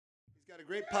Got a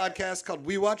great podcast called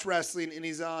We Watch Wrestling, and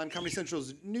he's on Comedy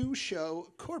Central's new show,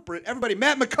 Corporate. Everybody,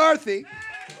 Matt McCarthy.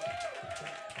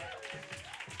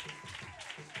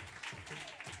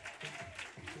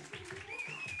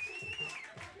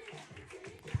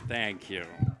 Thank you.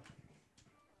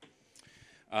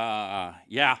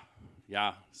 Yeah,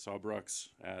 saw Brooks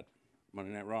at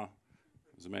Monday Night Raw. It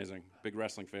was amazing. Big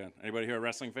wrestling fan. Anybody here a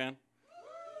wrestling fan?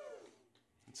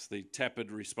 It's the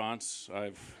tepid response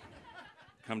I've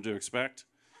come to expect.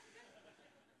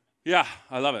 Yeah,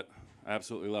 I love it. I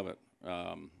absolutely love it.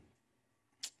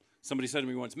 Somebody said to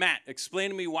me once, Matt,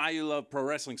 explain to me why you love pro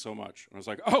wrestling so much. And I was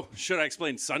like, oh, should I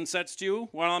explain sunsets to you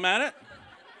while I'm at it?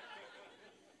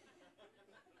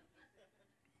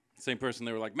 Same person,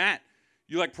 they were like, Matt,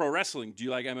 you like pro wrestling. Do you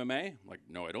like MMA? I'm like,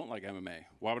 no, I don't like MMA.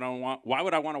 Why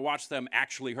would I want to watch them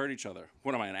actually hurt each other?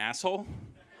 What am I, an asshole?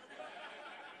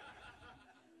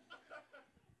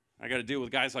 I got to deal with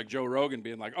guys like Joe Rogan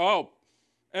being like, oh,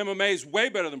 MMA's way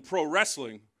better than pro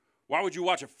wrestling. Why would you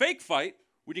watch a fake fight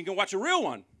when you can watch a real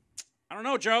one? I don't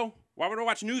know, Joe. Why would I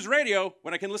watch news radio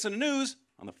when I can listen to news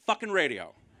on the fucking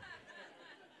radio?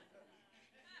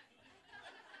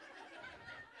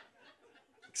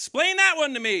 Explain that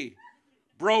one to me,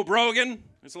 Bro Brogan.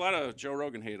 There's a lot of Joe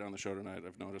Rogan hate on the show tonight,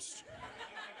 I've noticed.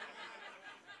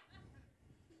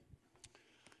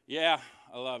 Yeah,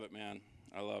 I love it, man.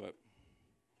 I love it.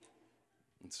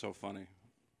 It's so funny.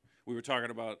 We were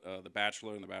talking about The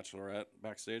Bachelor and The Bachelorette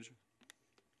backstage.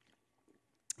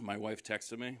 My wife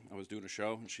texted me. I was doing a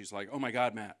show, and she's like, oh, my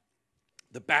God, Matt,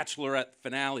 The Bachelorette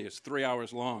finale is 3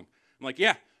 hours long. I'm like,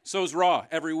 yeah, so's Raw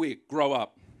every week. Grow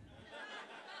up.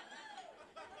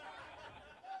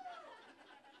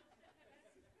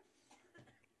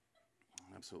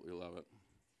 Absolutely love it.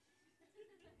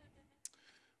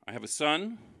 I have a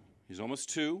son. He's almost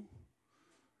 2.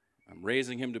 I'm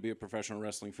raising him to be a professional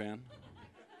wrestling fan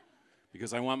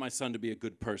because I want my son to be a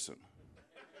good person.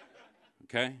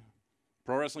 Okay?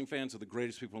 Pro wrestling fans are the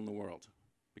greatest people in the world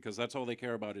because that's all they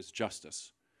care about is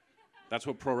justice. That's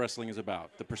what pro wrestling is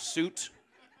about, the pursuit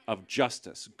of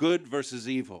justice, good versus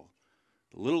evil.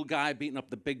 The little guy beating up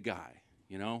the big guy,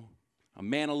 you know? A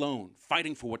man alone,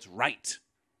 fighting for what's right.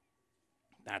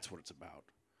 That's what it's about.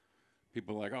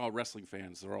 People are like, oh, wrestling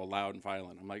fans, they're all loud and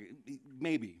violent. I'm like,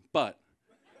 maybe, but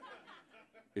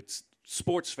it's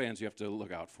sports fans you have to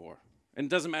look out for. And it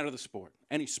doesn't matter the sport,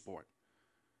 any sport.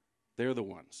 They're the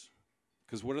ones.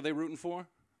 Because what are they rooting for?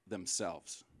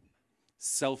 Themselves.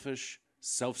 Selfish,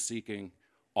 self-seeking,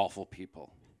 awful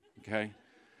people, okay?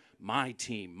 My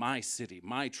team, my city,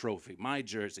 my trophy, my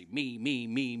jersey, me, me,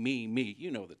 me, me, me.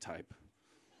 You know the type.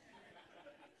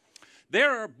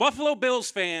 There are Buffalo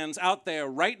Bills fans out there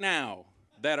right now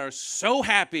that are so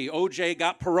happy OJ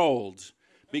got paroled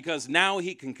because now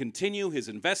he can continue his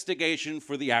investigation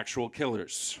for the actual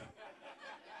killers.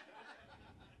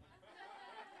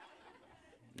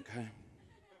 Okay?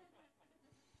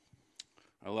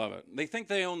 I love it. They think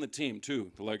they own the team,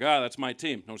 too. They're like, that's my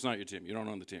team. No, it's not your team. You don't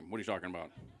own the team. What are you talking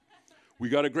about? We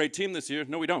got a great team this year.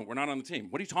 No, we don't. We're not on the team.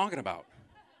 What are you talking about?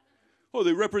 Oh,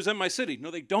 they represent my city. No,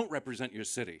 they don't represent your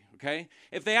city, okay?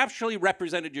 If they actually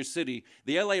represented your city,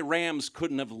 the LA Rams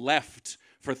couldn't have left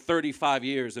for 35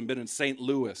 years and been in St.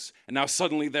 Louis, and now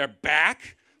suddenly they're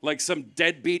back like some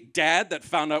deadbeat dad that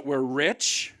found out we're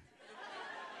rich.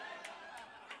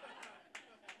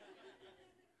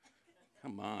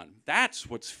 Come on. That's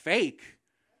what's fake.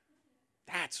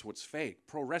 That's what's fake.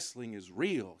 Pro wrestling is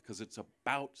real because it's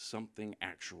about something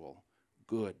actual.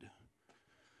 Good.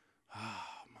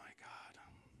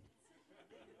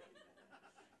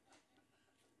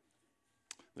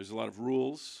 There's a lot of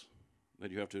rules that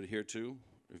you have to adhere to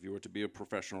if you were to be a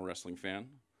professional wrestling fan.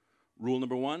 Rule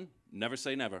number 1, never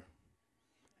say never.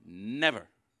 Never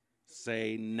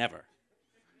say never.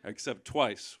 Except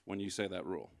twice when you say that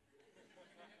rule.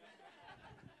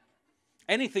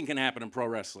 Anything can happen in pro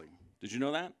wrestling. Did you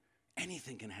know that?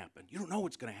 Anything can happen. You don't know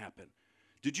what's going to happen.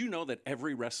 Did you know that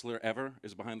every wrestler ever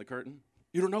is behind the curtain?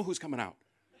 You don't know who's coming out.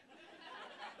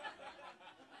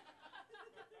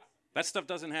 That stuff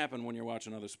doesn't happen when you're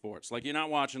watching other sports. Like, you're not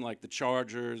watching, like, the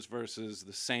Chargers versus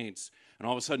the Saints, and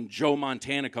all of a sudden Joe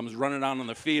Montana comes running out on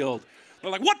the field.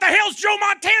 They're like, what the hell's Joe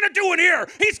Montana doing here?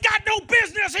 He's got no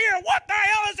business here. What the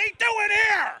hell is he doing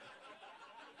here?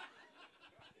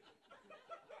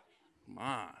 Come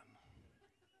on.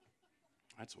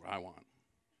 That's what I want.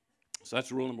 So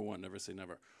that's rule number 1, never say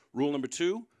never. Rule number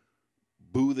 2,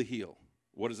 boo the heel.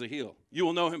 What is a heel? You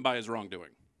will know him by his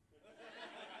wrongdoing.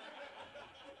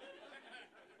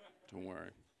 Don't worry.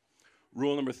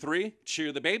 Rule number 3,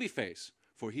 cheer the babyface,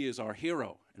 for he is our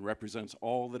hero and represents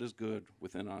all that is good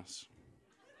within us.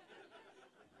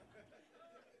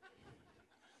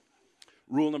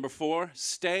 Rule number 4,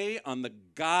 stay on the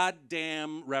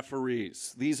goddamn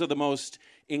referees. These are the most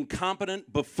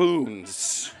incompetent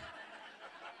buffoons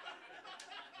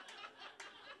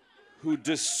who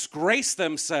disgrace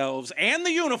themselves and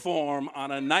the uniform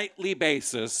on a nightly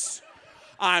basis.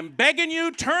 I'm begging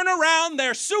you, turn around,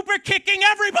 they're super kicking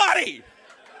everybody!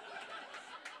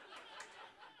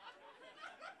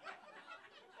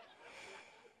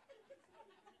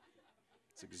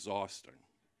 It's exhausting.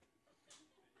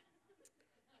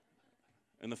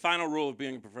 And the final rule of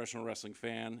being a professional wrestling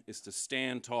fan is to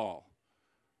stand tall.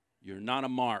 You're not a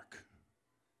mark.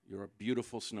 You're a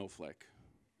beautiful snowflake.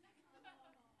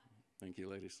 Thank you,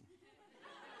 ladies.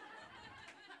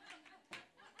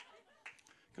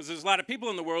 Because there's a lot of people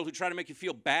in the world who try to make you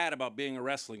feel bad about being a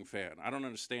wrestling fan. I don't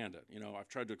understand it. You know, I've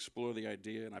tried to explore the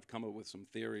idea, and I've come up with some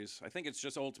theories. I think it's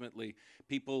just ultimately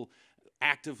people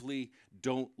actively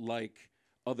don't like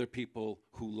other people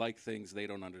who like things they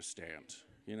don't understand,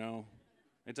 you know?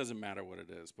 It doesn't matter what it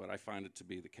is, but I find it to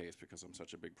be the case because I'm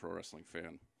such a big pro wrestling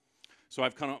fan. So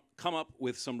I've come up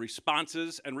with some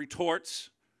responses and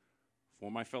retorts for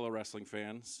my fellow wrestling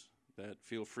fans that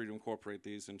feel free to incorporate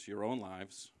these into your own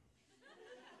lives.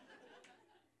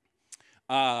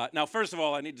 Now, first of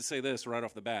all, I need to say this right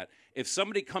off the bat. If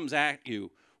somebody comes at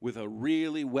you with a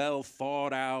really well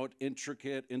thought out,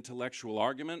 intricate, intellectual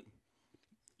argument,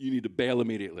 you need to bail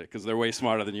immediately because they're way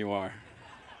smarter than you are.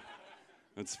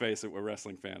 Let's face it, we're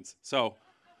wrestling fans. So,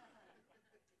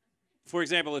 for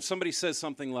example, if somebody says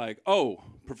something like, oh,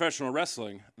 professional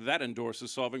wrestling, that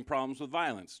endorses solving problems with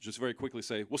violence, just very quickly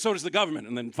say, well, so does the government,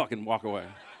 and then fucking walk away.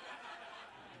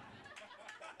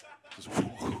 Just,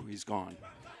 whoo, he's gone.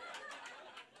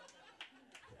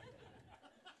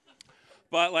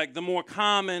 But like the more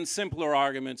common, simpler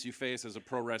arguments you face as a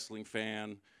pro wrestling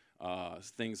fan,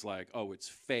 things like, oh, it's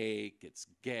fake, it's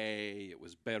gay, it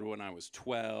was better when I was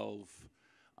 12.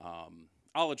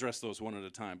 I'll address those one at a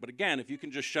time. But again, if you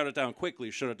can just shut it down quickly,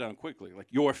 shut it down quickly. Like,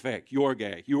 you're fake, you're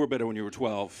gay, you were better when you were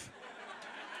 12.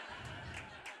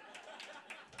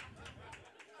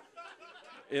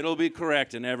 It'll be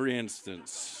correct in every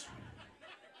instance.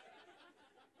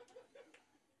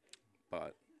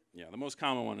 But, yeah, the most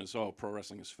common one is, oh, pro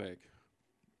wrestling is fake.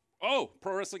 Oh,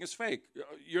 pro wrestling is fake.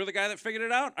 You're the guy that figured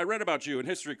it out? I read about you in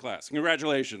history class.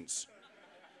 Congratulations.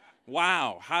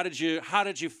 Wow, how did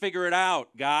you figure it out,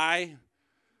 guy?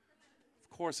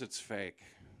 Of course it's fake.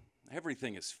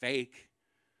 Everything is fake.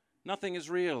 Nothing is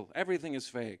real. Everything is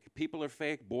fake. People are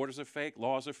fake, borders are fake,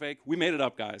 laws are fake. We made it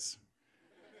up, guys.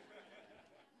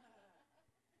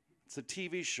 It's a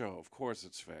TV show. Of course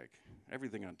it's fake.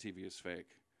 Everything on TV is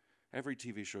fake. Every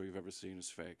TV show you've ever seen is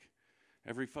fake.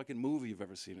 Every fucking movie you've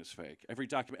ever seen is fake. Every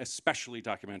document, especially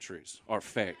documentaries, are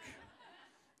fake.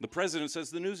 The president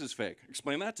says the news is fake.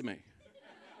 Explain that to me.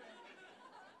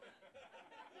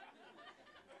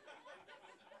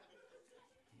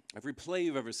 Every play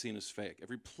you've ever seen is fake.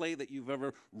 Every play that you've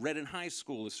ever read in high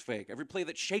school is fake. Every play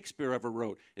that Shakespeare ever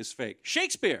wrote is fake.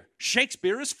 Shakespeare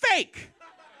is fake.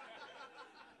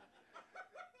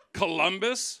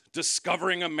 Columbus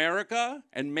discovering America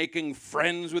and making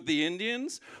friends with the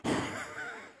Indians.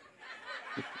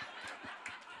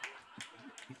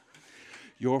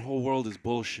 Your whole world is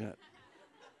bullshit.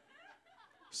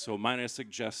 So might I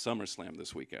suggest SummerSlam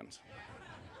this weekend?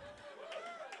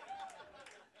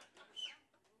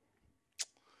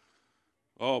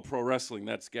 Oh, pro wrestling,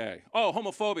 that's gay. Oh,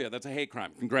 homophobia, that's a hate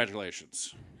crime.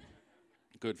 Congratulations.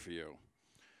 Good for you.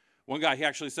 One guy, he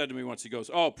actually said to me once, he goes,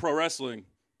 oh, pro wrestling,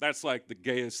 that's like the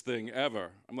gayest thing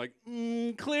ever. I'm like,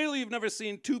 clearly you've never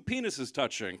seen two penises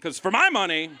touching, because for my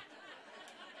money...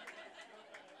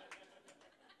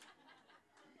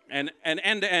 And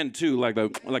end to end too, like the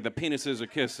penises are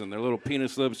kissing. Their little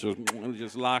penis lips are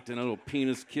just locked in a little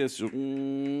penis kiss.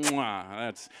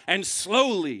 That's and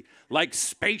slowly, like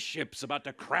spaceships about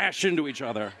to crash into each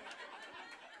other.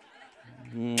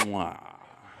 Very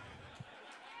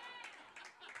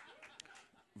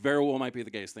well might be the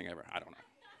gayest thing ever. I don't know.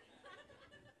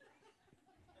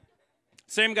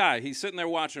 Same guy. He's sitting there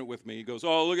watching it with me. He goes,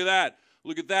 "Oh, look at that!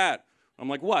 Look at that!" I'm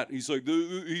like, what? He's like,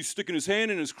 he's sticking his hand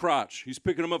in his crotch. He's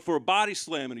picking him up for a body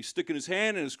slam, and he's sticking his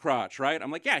hand in his crotch, right? I'm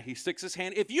like, yeah, he sticks his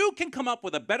hand. If you can come up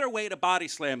with a better way to body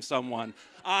slam someone,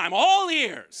 I'm all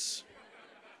ears.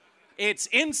 It's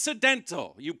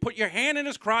incidental. You put your hand in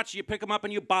his crotch, you pick him up,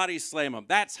 and you body slam him.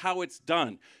 That's how it's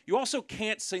done. You also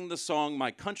can't sing the song, My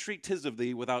Country 'Tis of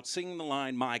Thee, without singing the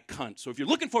line, my cunt. So if you're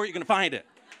looking for it, you're going to find it.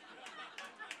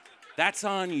 That's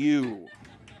on you.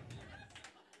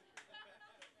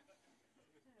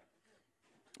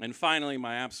 And finally,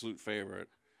 my absolute favorite,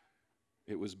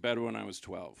 it was better when I was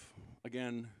 12.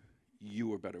 Again, you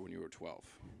were better when you were 12,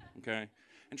 okay?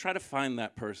 And try to find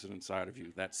that person inside of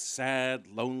you, that sad,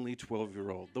 lonely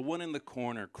 12-year-old, the one in the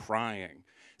corner crying,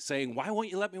 saying, why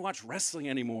won't you let me watch wrestling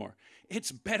anymore?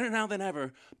 It's better now than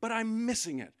ever, but I'm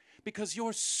missing it because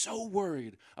you're so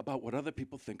worried about what other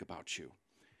people think about you.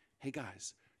 Hey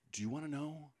guys, do you want to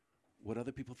know what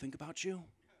other people think about you?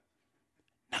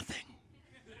 Nothing.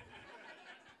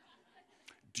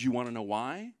 Do you want to know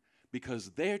why?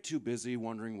 Because they're too busy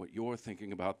wondering what you're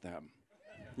thinking about them.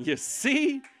 You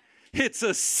see? It's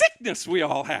a sickness we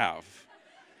all have.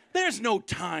 There's no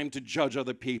time to judge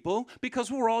other people because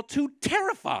we're all too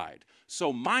terrified.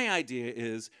 So my idea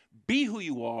is be who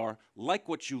you are, like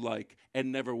what you like,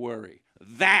 and never worry.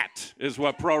 That is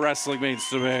what pro wrestling means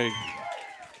to me.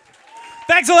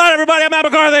 Thanks a lot, everybody. I'm Matt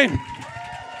McCarthy.